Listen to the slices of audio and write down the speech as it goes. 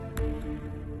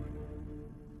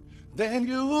then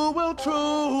you will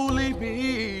truly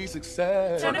be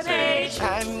success. Turn the page.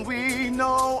 And we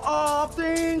know all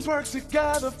things work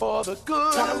together for the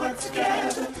good. Gotta work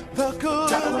together. The good.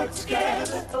 Gotta work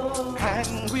together. Oh.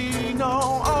 And we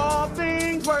know all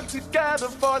things work together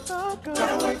for the good.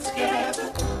 Gotta work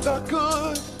together. The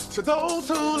good. To those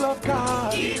who love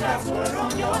God. Keep God's word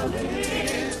on your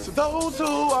lips. To those who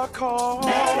are called.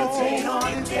 Meditate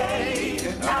on it day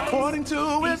and night. According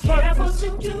to His Careful purpose.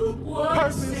 to do what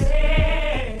Purpose. He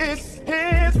says. It's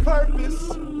His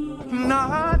purpose,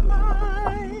 not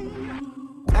mine.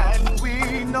 And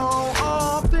we know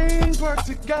all things work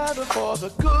together for the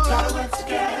good. Gotta work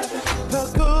together. The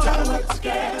good. Gotta work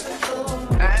together.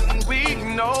 Oh. And we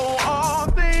know all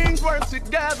things work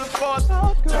together for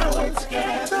the good. Gotta work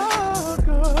together. The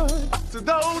good. To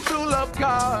those who love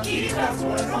God. Keep God's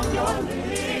word on your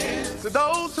lips. To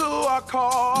those who are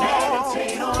called.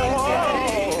 Meditate on it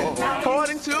day and night.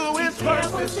 According to His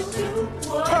Careful purpose. to do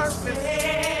what He Purpose.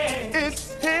 says.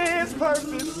 It's His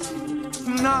purpose,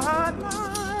 not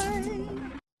mine.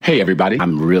 Hey, everybody.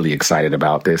 I'm really excited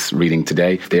about this reading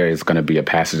today. There is going to be a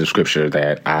passage of scripture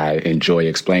that I enjoy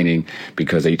explaining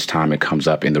because each time it comes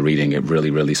up in the reading, it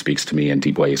really, really speaks to me in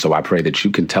deep ways. So I pray that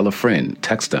you can tell a friend,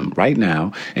 text them right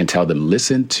now and tell them,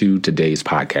 listen to today's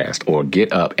podcast or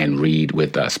get up and read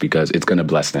with us because it's going to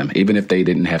bless them. Even if they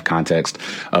didn't have context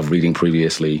of reading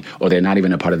previously or they're not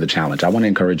even a part of the challenge, I want to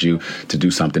encourage you to do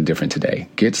something different today.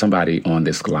 Get somebody on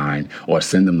this line or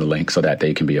send them the link so that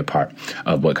they can be a part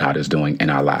of what God is doing in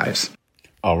our lives.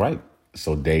 All right.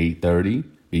 So day 30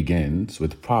 begins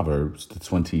with Proverbs, the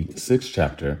 26th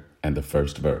chapter and the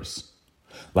first verse.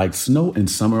 Like snow in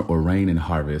summer or rain in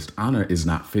harvest, honor is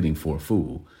not fitting for a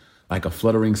fool. Like a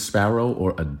fluttering sparrow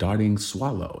or a darting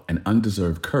swallow, an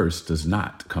undeserved curse does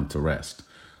not come to rest.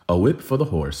 A whip for the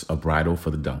horse, a bridle for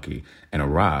the donkey, and a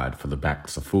rod for the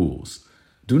backs of fools.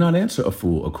 Do not answer a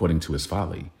fool according to his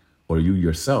folly, or you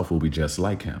yourself will be just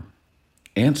like him.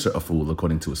 Answer a fool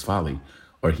according to his folly,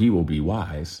 or he will be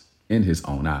wise in his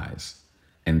own eyes.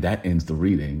 And that ends the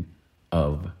reading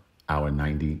of our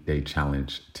 90-day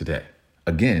challenge today.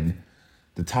 Again,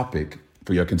 the topic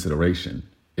for your consideration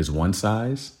is one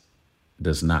size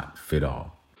does not fit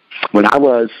all. When I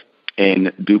was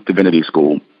in Duke Divinity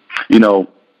School,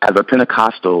 as a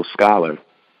Pentecostal scholar,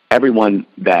 everyone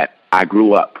that I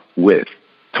grew up with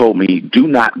told me, do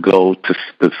not go to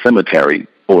the cemetery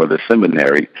or the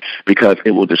seminary because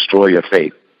it will destroy your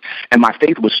faith. And my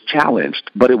faith was challenged,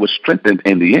 but it was strengthened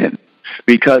in the end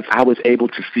because I was able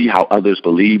to see how others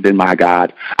believed in my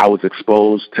God. I was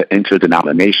exposed to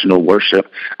interdenominational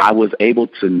worship. I was able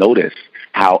to notice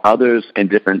how others in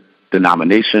different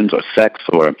denominations or sects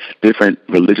or different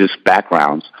religious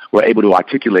backgrounds were able to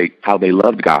articulate how they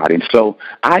loved God. And so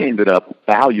I ended up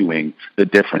valuing the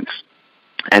difference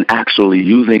and actually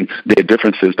using their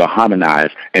differences to harmonize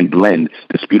and blend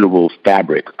this beautiful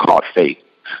fabric called faith.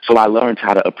 So I learned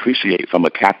how to appreciate from a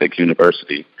Catholic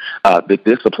university the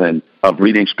discipline of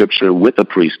reading scripture with a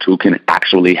priest who can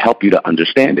actually help you to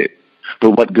understand it.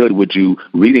 But what good would you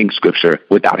reading scripture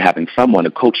without having someone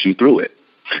to coach you through it?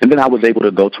 And then I was able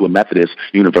to go to a Methodist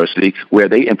university where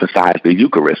they emphasized the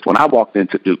Eucharist. When I walked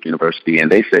into Duke University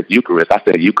and they said Eucharist, I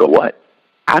said, Euchar what?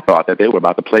 I thought that they were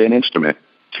about to play an instrument.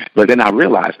 But then I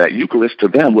realized that Eucharist to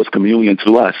them was communion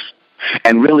to us.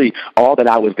 And really, all that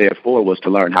I was there for was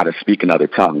to learn how to speak in other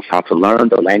tongues, how to learn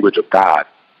the language of God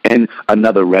in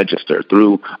another register,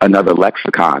 through another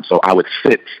lexicon. So I would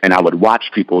sit and I would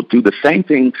watch people do the same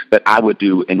thing that I would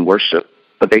do in worship,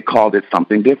 but they called it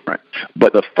something different.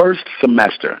 But the first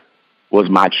semester was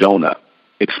my Jonah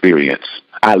experience.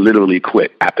 I literally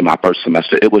quit after my first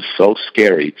semester. It was so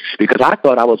scary because I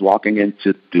thought I was walking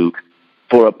into Duke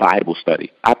for a Bible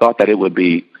study. I thought that it would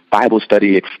be Bible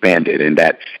study expanded and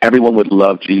that everyone would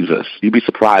love Jesus. You'd be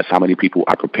surprised how many people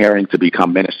are preparing to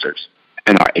become ministers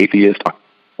and are atheist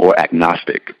or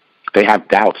agnostic. They have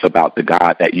doubts about the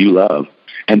God that you love,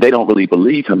 and they don't really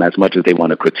believe him as much as they want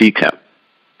to critique him.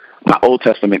 My Old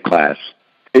Testament class,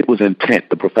 it was intent.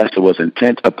 The professor was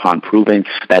intent upon proving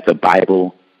that the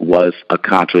Bible was a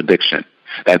contradiction,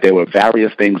 that there were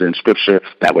various things in Scripture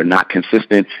that were not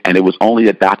consistent, and it was only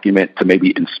a document to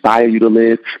maybe inspire you to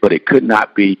live, but it could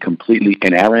not be completely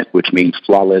inerrant, which means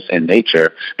flawless in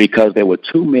nature, because there were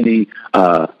too many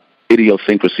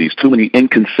idiosyncrasies, too many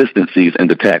inconsistencies in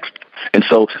the text. And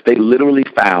so they literally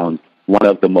found one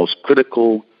of the most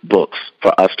critical books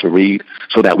for us to read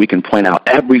so that we can point out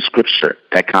every Scripture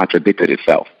that contradicted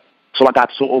itself. So I got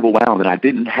so overwhelmed that I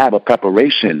didn't have a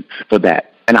preparation for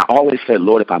that. And I always said,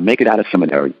 Lord, if I make it out of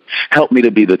seminary, help me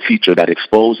to be the teacher that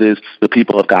exposes the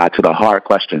people of God to the hard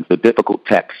questions, the difficult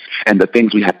texts, and the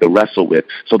things we have to wrestle with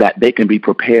so that they can be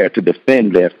prepared to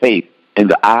defend their faith in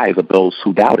the eyes of those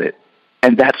who doubt it.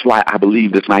 And that's why I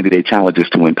believe this 90-day challenge is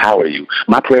to empower you.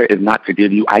 My prayer is not to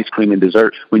give you ice cream and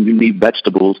dessert when you need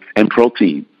vegetables and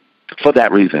protein. For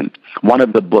that reason, one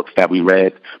of the books that we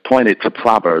read pointed to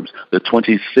Proverbs, the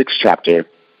 26th chapter,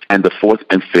 and the 4th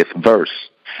and 5th verse.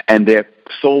 And their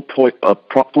sole point of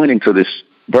pointing to this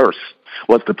verse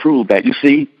was to prove that, you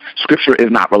see, Scripture is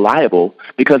not reliable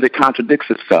because it contradicts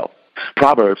itself.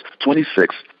 Proverbs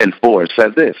 26 and 4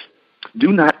 says this,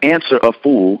 "Do not answer a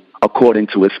fool according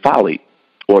to his folly,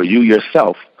 or you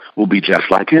yourself will be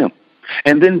just like him."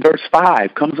 And then verse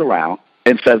 5 comes around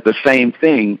and says the same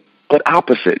thing, but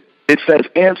opposite. It says,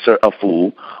 "Answer a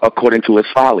fool according to his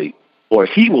folly, or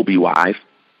he will be wise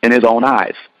in his own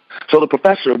eyes." So the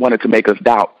professor wanted to make us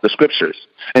doubt the Scriptures.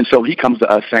 And so he comes to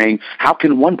us saying, how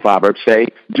can one proverb say,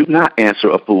 "Do not answer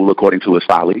a fool according to his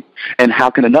folly"? And how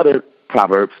can another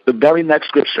proverb, the very next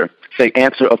Scripture, say,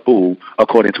 "Answer a fool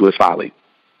according to his folly"?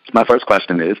 My first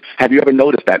question is, have you ever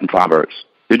noticed that in Proverbs?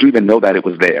 Did you even know that it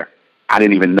was there? I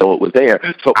didn't even know it was there,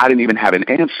 so I didn't even have an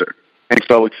answer. And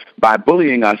so by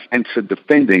bullying us into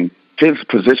defending his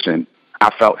position, I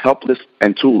felt helpless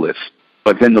and toolless.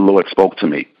 But then the Lord spoke to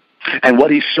me. And what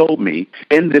he showed me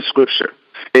in this Scripture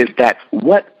is that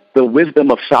what the wisdom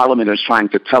of Solomon is trying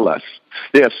to tell us,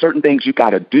 there are certain things you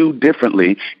got to do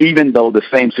differently, even though the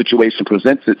same situation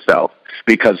presents itself,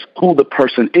 because who the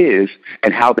person is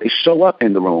and how they show up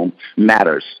in the room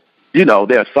matters. You know,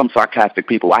 there are some sarcastic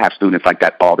people. I have students like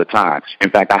that all the time.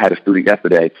 In fact, I had a student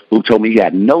yesterday who told me he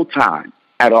had no time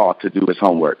at all to do his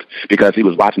homework because he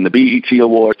was watching the BET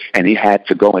Awards and he had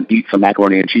to go and eat some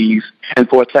macaroni and cheese. And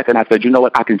for a second, I said, you know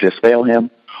what? I can just fail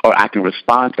him, or I can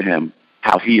respond to him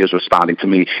how he is responding to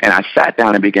me. And I sat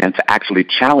down and began to actually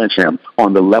challenge him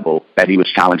on the level that he was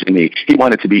challenging me. He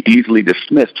wanted to be easily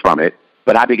dismissed from it,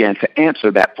 but I began to answer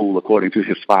that fool according to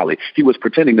his folly. He was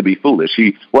pretending to be foolish.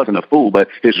 He wasn't a fool, but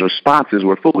his responses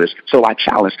were foolish. So I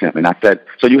challenged him, and I said,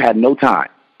 so you had no time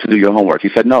to do your homework? He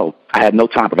said, no, I had no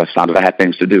time, Professor Saunders. I had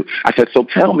things to do. I said, so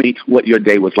tell me what your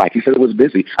day was like. He said, it was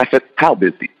busy. I said, how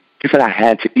busy? He said, I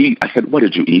had to eat. I said, what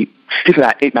did you eat? He said,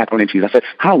 I ate macaroni and cheese. I said,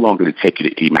 how long did it take you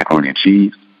to eat macaroni and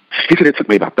cheese? He said, it took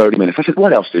me about 30 minutes. I said,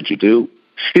 what else did you do?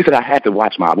 He said, I had to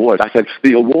watch my awards. I said,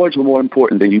 the awards were more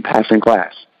important than you passing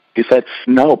class. He said,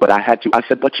 no, but I had to. I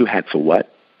said, but you had to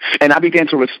what? And I began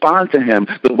to respond to him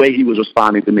the way he was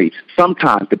responding to me.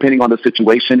 Sometimes, depending on the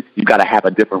situation, you got to have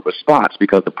a different response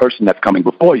because the person that's coming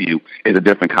before you is a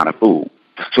different kind of fool.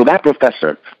 So that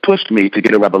professor pushed me to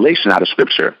get a revelation out of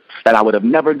Scripture that I would have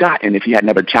never gotten if he had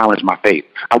never challenged my faith.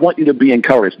 I want you to be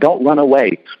encouraged. Don't run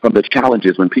away from the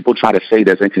challenges when people try to say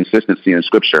there's inconsistency in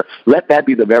Scripture. Let that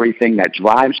be the very thing that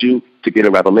drives you to get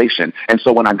a revelation. And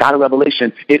so when I got a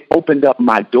revelation, it opened up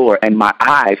my door and my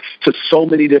eyes to so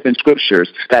many different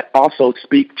Scriptures that also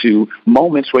speak to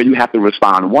moments where you have to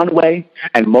respond one way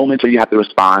and moments where you have to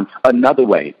respond another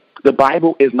way. The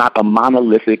Bible is not a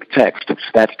monolithic text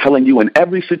that's telling you in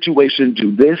every situation,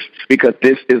 do this because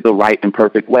this is the right and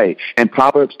perfect way. And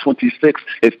Proverbs 26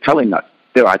 is telling us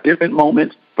there are different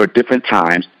moments for different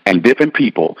times and different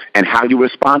people, and how you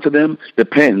respond to them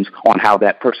depends on how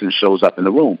that person shows up in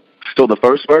the room. So the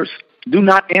first verse, do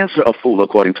not answer a fool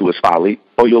according to his folly,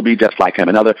 or you'll be just like him.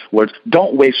 In other words,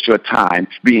 don't waste your time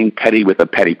being petty with a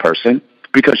petty person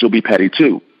because you'll be petty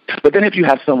too. But then if you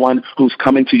have someone who's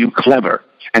coming to you clever,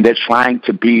 and they're trying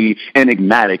to be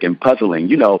enigmatic and puzzling,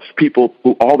 you know, people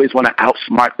who always want to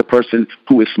outsmart the person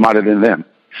who is smarter than them,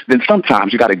 then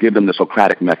sometimes you got to give them the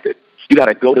Socratic method. You got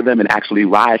to go to them and actually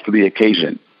rise to the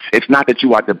occasion. It's not that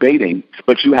you are debating,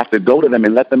 but you have to go to them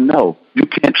and let them know, you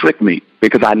can't trick me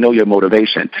because I know your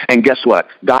motivation. And guess what?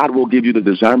 God will give you the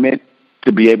discernment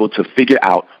to be able to figure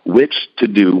out which to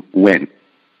do when.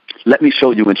 Let me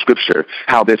show you in Scripture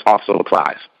how this also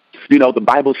applies. You know, the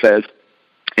Bible says,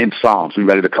 in Psalms, we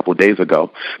read it a couple of days ago,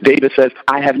 David says,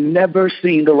 I have never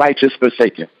seen the righteous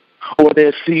forsaken or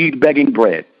their seed begging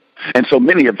bread. And so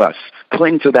many of us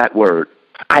cling to that word.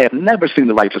 I have never seen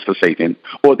the righteous forsaken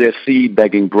or their seed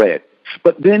begging bread.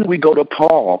 But then we go to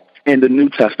Paul in the New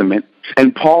Testament,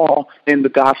 and Paul in the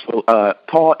gospel,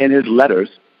 Paul in his letters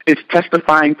is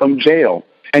testifying from jail.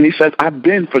 And he says, I've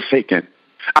been forsaken.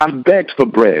 I've begged for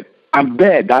bread. I've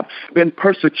begged. I've been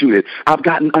persecuted. I've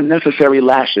gotten unnecessary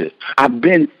lashes. I've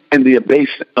been in the abyss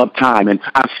of time, and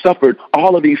I've suffered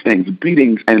all of these things,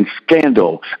 beatings and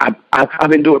scandal.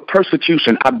 I've endured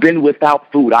persecution. I've been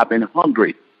without food. I've been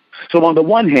hungry. So on the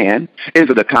one hand, is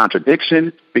it a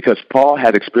contradiction because Paul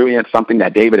has experienced something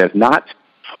that David has not?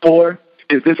 Or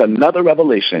is this another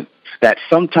revelation that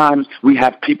sometimes we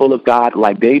have people of God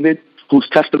like David, whose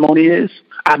testimony is,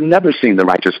 I've never seen the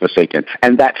righteous forsaken.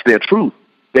 And that's their truth.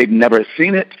 They've never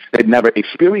seen it. They've never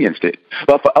experienced it.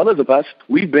 But for others of us,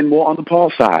 we've been more on the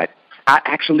Paul side. I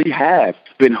actually have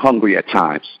been hungry at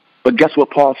times. But guess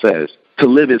what Paul says? To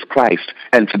live is Christ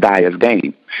and to die is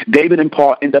gain. David and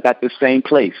Paul end up at the same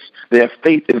place. Their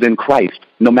faith is in Christ,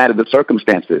 no matter the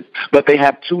circumstances. But they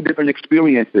have two different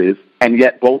experiences, and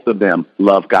yet both of them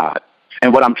love God.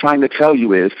 And what I'm trying to tell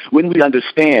you is, when we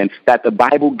understand that the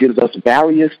Bible gives us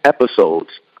various episodes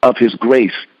of his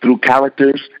grace through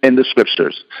characters in the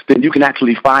scriptures, then you can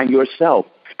actually find yourself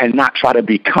and not try to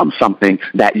become something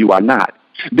that you are not.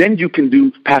 Then you can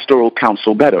do pastoral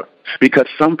counsel better. Because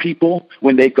some people,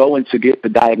 when they go in to get the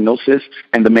diagnosis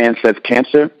and the man says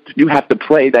cancer, you have to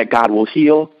pray that God will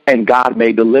heal and God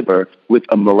may deliver with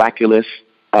a miraculous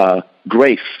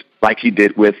grace like he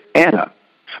did with Anna.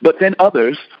 But then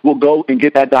others will go and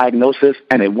get that diagnosis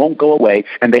and it won't go away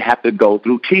and they have to go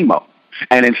through chemo.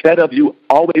 And instead of you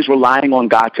always relying on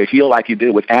God to heal like you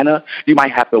did with Anna, you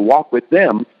might have to walk with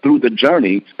them through the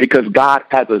journey because God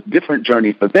has a different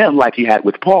journey for them like he had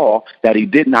with Paul that he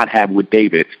did not have with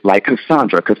David, like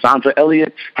Cassandra. Cassandra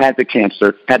Elliott had the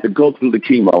cancer, had to go through the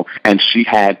chemo, and she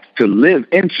had to live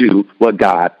into what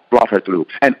God brought her through.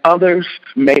 And others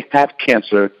may have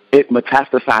cancer. It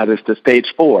metastasizes to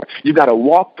stage 4. You got to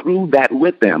walk through that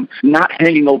with them, not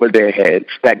hanging over their heads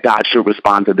that God should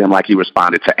respond to them like he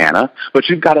responded to Anna. But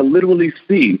you've got to literally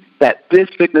see that this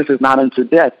sickness is not unto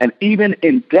death. And even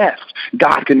in death,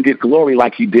 God can get glory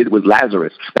like he did with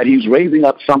Lazarus, that he's raising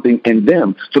up something in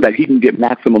them so that he can get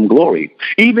maximum glory.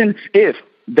 Even if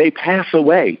they pass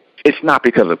away, it's not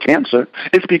because of cancer.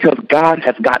 It's because God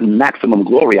has gotten maximum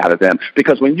glory out of them.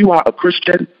 Because when you are a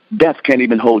Christian, death can't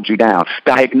even hold you down.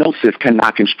 Diagnosis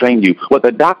cannot constrain you. What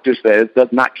the doctor says does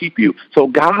not keep you. So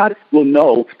God will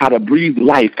know how to breathe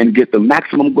life and get the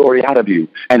maximum glory out of you.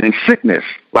 And in sickness,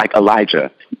 like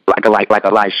Elijah, like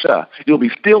Elisha, you'll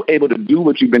be still able to do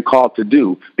what you've been called to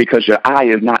do because your eye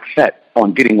is not set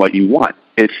on getting what you want.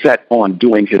 It's set on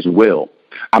doing his will.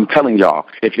 I'm telling y'all,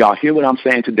 if y'all hear what I'm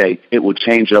saying today, it will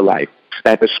change your life.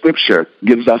 That the scripture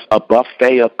gives us a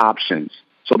buffet of options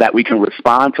so that we can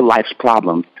respond to life's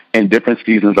problems in different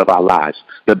seasons of our lives.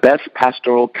 The best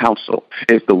pastoral counsel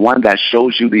is the one that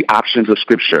shows you the options of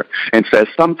scripture and says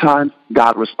sometimes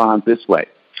God responds this way.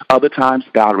 Other times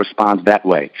God responds that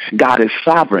way. God is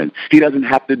sovereign. He doesn't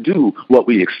have to do what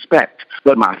we expect.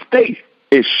 But my faith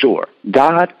is sure.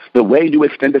 God, the way you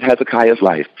extended Hezekiah's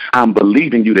life, I'm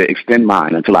believing you to extend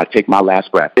mine until I take my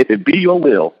last breath. If it be your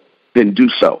will, then do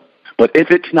so. But if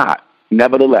it's not,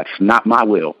 nevertheless, not my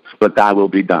will, but thy will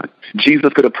be done.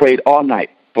 Jesus could have prayed all night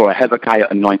for a Hezekiah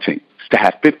anointing to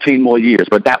have 15 more years,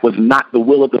 but that was not the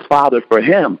will of the Father for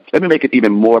him. Let me make it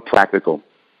even more practical.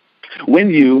 When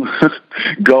you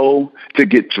go to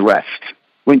get dressed,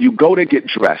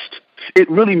 it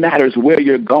really matters where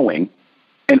you're going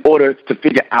in order to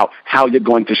figure out how you're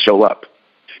going to show up.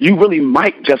 You really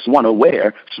might just want to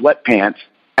wear sweatpants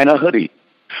and a hoodie.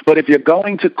 But if you're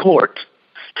going to court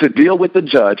to deal with the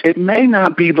judge, it may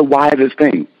not be the wisest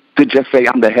thing to just say,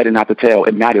 I'm the head and not the tail.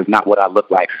 It matters not what I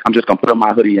look like. I'm just going to put on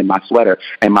my hoodie and my sweater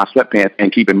and my sweatpants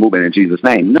and keep it moving in Jesus'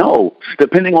 name. No,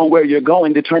 depending on where you're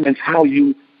going determines how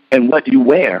you and what you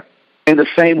wear. In the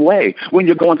same way, when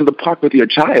you're going to the park with your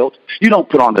child, you don't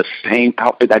put on the same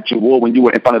outfit that you wore when you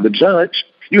were in front of the judge.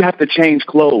 You have to change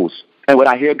clothes. And what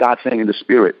I hear God saying in the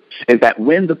Spirit is that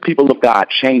when the people of God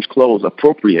change clothes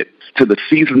appropriate to the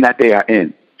season that they are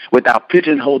in, without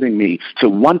pigeonholing me to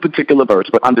one particular verse,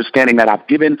 but understanding that I've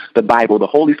given the Bible, the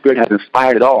Holy Spirit has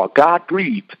inspired it all. God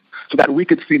breathed so that we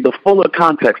could see the fuller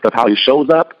context of how he shows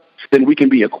up, then we can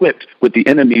be equipped with the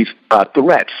enemy's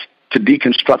threats to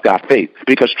deconstruct our faith.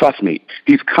 Because trust me,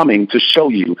 he's coming to show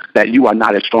you that you are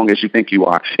not as strong as you think you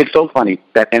are. It's so funny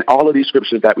that in all of these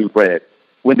scriptures that we've read,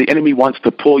 when the enemy wants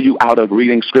to pull you out of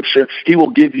reading scripture, he will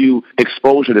give you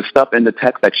exposure to stuff in the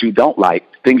text that you don't like,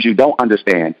 things you don't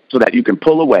understand, so that you can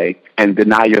pull away and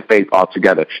deny your faith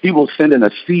altogether. He will send in a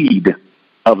seed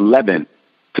of leaven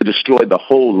to destroy the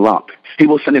whole lump. He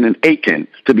will send in an Achan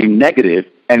to be negative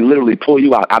and literally pull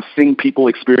you out. I've seen people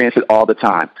experience it all the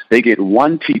time. They get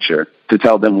one teacher to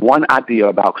tell them one idea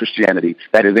about Christianity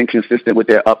that is inconsistent with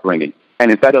their upbringing. And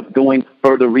instead of doing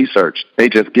further research, they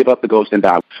just give up the ghost and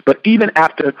die. But even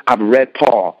after I've read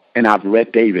Paul and I've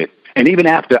read David, and even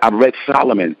after I've read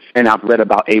Solomon and I've read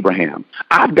about Abraham,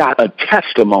 I've got a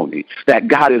testimony that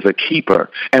God is a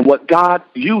keeper. And what God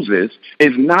uses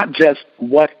is not just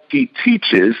what he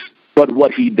teaches, but but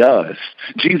what he does.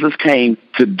 Jesus came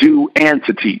to do and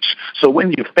to teach. So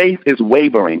when your faith is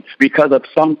wavering because of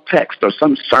some text or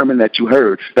some sermon that you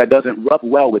heard that doesn't rub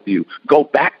well with you, go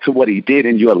back to what he did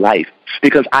in your life.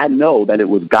 Because I know that it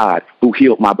was God who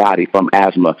healed my body from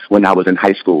asthma when I was in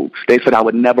high school. They said I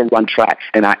would never run track,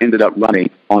 and I ended up running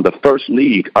on the first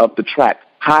league of the track,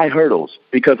 high hurdles,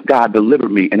 because God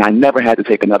delivered me, and I never had to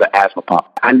take another asthma pump.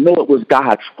 I know it was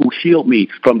God who healed me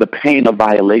from the pain of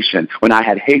violation when I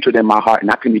had hatred in my heart and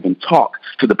I couldn't even talk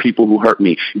to the people who hurt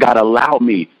me. God allowed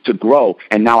me to grow,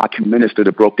 and now I can minister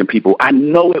to broken people. I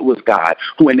know it was God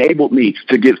who enabled me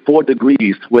to get 4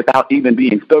 degrees without even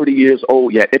being 30 years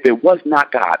old yet. If it was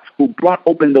not God who brought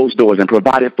open those doors and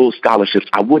provided full scholarships,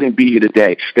 I wouldn't be here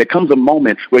today. There comes a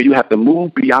moment where you have to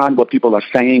move beyond what people are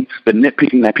saying, the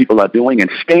nitpicking that people are doing, and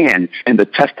stand in the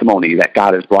testimony that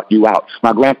God has brought you out.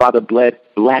 My grandfather bled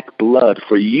black blood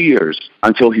for years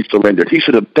until he surrendered. He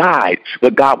should have died,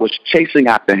 but God was chasing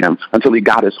after him until he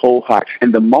got his whole heart.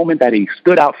 And the moment that he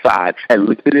stood outside and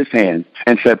lifted his hands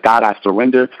and said, God, I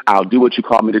surrender. I'll do what you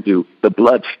call me to do, the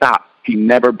blood stopped. He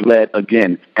never bled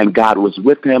again, and God was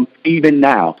with him even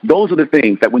now. Those are the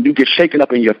things that when you get shaken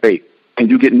up in your faith, and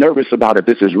you get nervous about if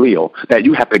this is real, that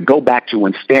you have to go back to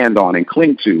and stand on and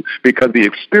cling to, because the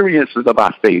experiences of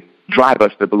our faith drive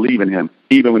us to believe in him,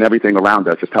 even when everything around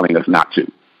us is telling us not to.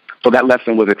 So that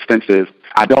lesson was extensive.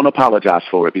 I don't apologize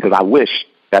for it, because I wish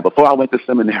that before I went to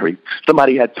seminary,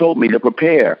 somebody had told me to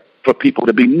prepare for people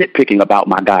to be nitpicking about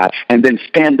my God and then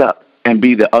stand up and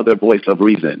be the other voice of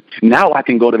reason. Now I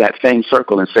can go to that same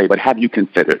circle and say, but have you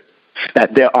considered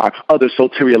that there are other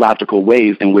soteriological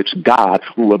ways in which God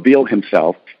will reveal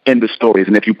himself in the stories?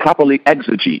 And if you properly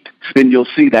exegete, then you'll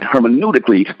see that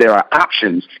hermeneutically there are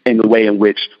options in the way in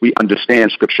which we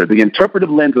understand Scripture. The interpretive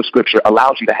lens of Scripture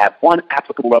allows you to have one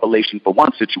applicable revelation for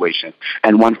one situation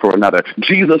and one for another.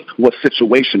 Jesus was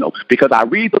situational. Because I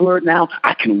read the Word now,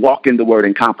 I can walk in the Word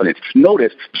in confidence.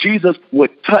 Notice, Jesus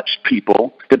would touch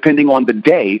people depending on the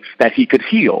day that he could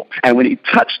heal. And when he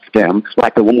touched them,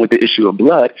 like the woman with the issue of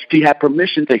blood, he had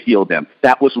permission to heal them.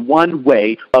 That was one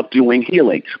way of doing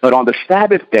healing. But on the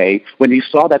Sabbath day, when he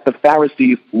saw that the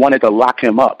Pharisees wanted to lock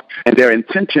him up and their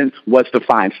intention was to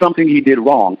find something he did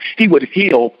wrong, he would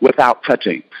heal without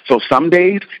touching. So some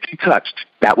days he touched.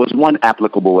 That was one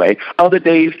applicable way. Other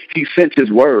days, he sent his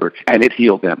word and it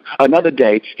healed them. Another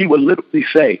day, he would literally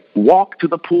say, walk to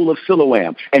the pool of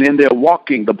Siloam. And in their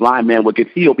walking, the blind man would get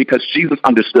healed because Jesus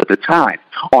understood the time.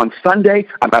 On Sunday,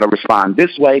 I've got to respond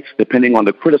this way, depending on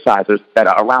the criticizers that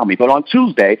are around me. But on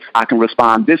Tuesday, I can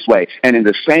respond this way. And in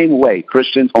the same way,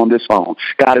 Christians on this phone,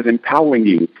 God is empowering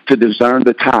you to discern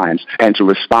the times and to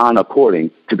respond according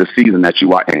to the season that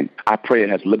you are in. I pray it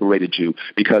has liberated you,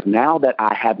 because now that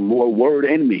I have more word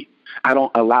in me, I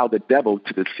don't allow the devil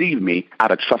to deceive me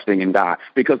out of trusting in God,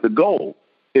 because the goal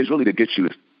is really to get you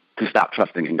to stop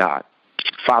trusting in God.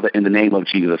 Father, in the name of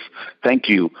Jesus, thank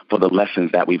you for the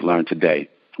lessons that we've learned today.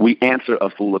 We answer a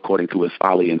fool according to his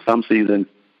folly in some seasons,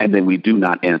 and then we do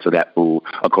not answer that fool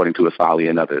according to his folly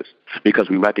in others, because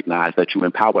we recognize that you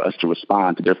empower us to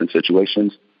respond to different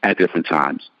situations at different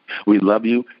times. We love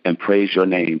you and praise your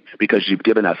name, because you've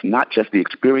given us not just the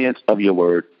experience of your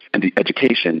word and the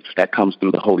education that comes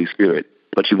through the Holy Spirit,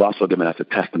 but you've also given us a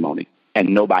testimony. And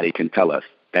nobody can tell us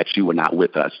that you were not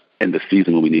with us in the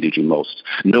season when we needed you most.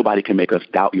 Nobody can make us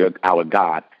doubt our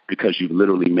God, because you've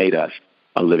literally made us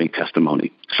a living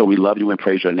testimony. So we love you and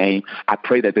praise your name. I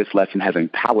pray that this lesson has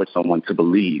empowered someone to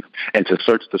believe and to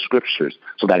search the Scriptures,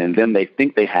 so that in them they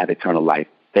think they have eternal life.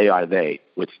 They are they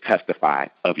which testify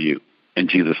of you. In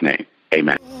Jesus' name,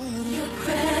 amen. Your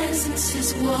presence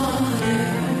is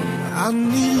water. I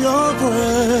need your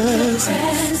presence.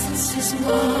 Presence is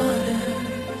water.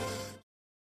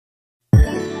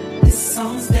 This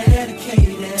song's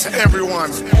dedicated To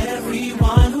everyone.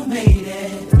 everyone who made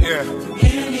it. Yeah.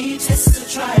 Any test or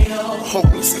trial,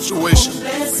 Hopeless situation.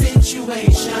 hopeless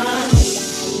situation.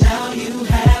 Now you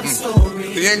have a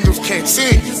story. The angels can't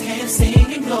sing. Just can't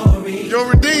sing in glory. You're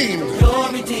redeemed. You're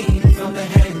redeemed from the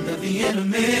hand of the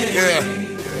enemy. Yeah.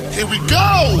 Here we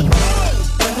go.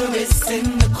 Whether it's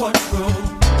in the courtroom,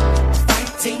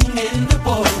 fighting in the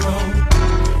boardroom,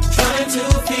 trying to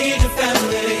feed your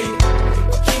family,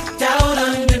 kicked out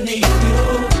underneath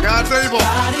you. God's able.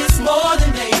 God is more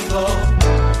than able.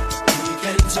 You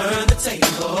can turn the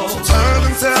table. Turn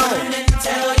and tell. Turn and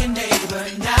tell your neighbor,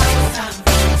 now it's time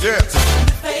for you Yeah. to turn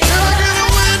the face. Can I get a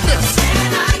witness?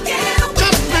 Can I get a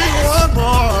Just be witness? one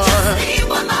more. Be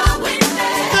one more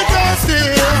witness. The God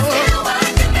still Still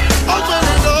working it.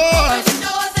 opening doors.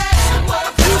 Doors that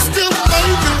work. You still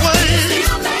making ways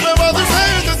where others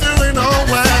say that there ain't no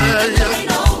way. There ain't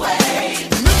no way.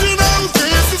 And if you know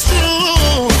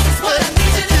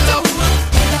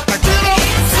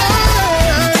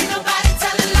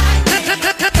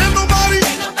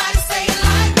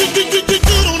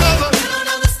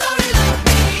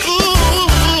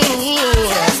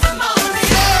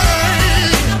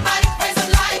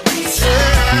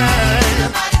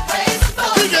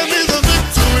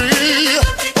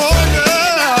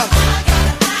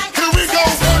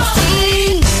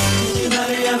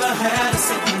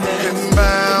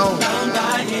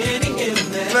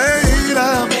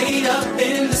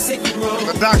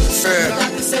doctor said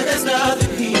there's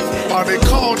nothing he can. Or they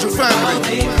called your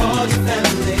family.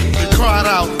 They cried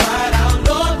out,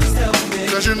 Lord, please help me.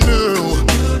 'Cause you knew.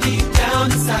 Deep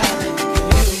down inside,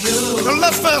 you knew. Now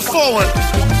let's fast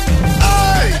forward.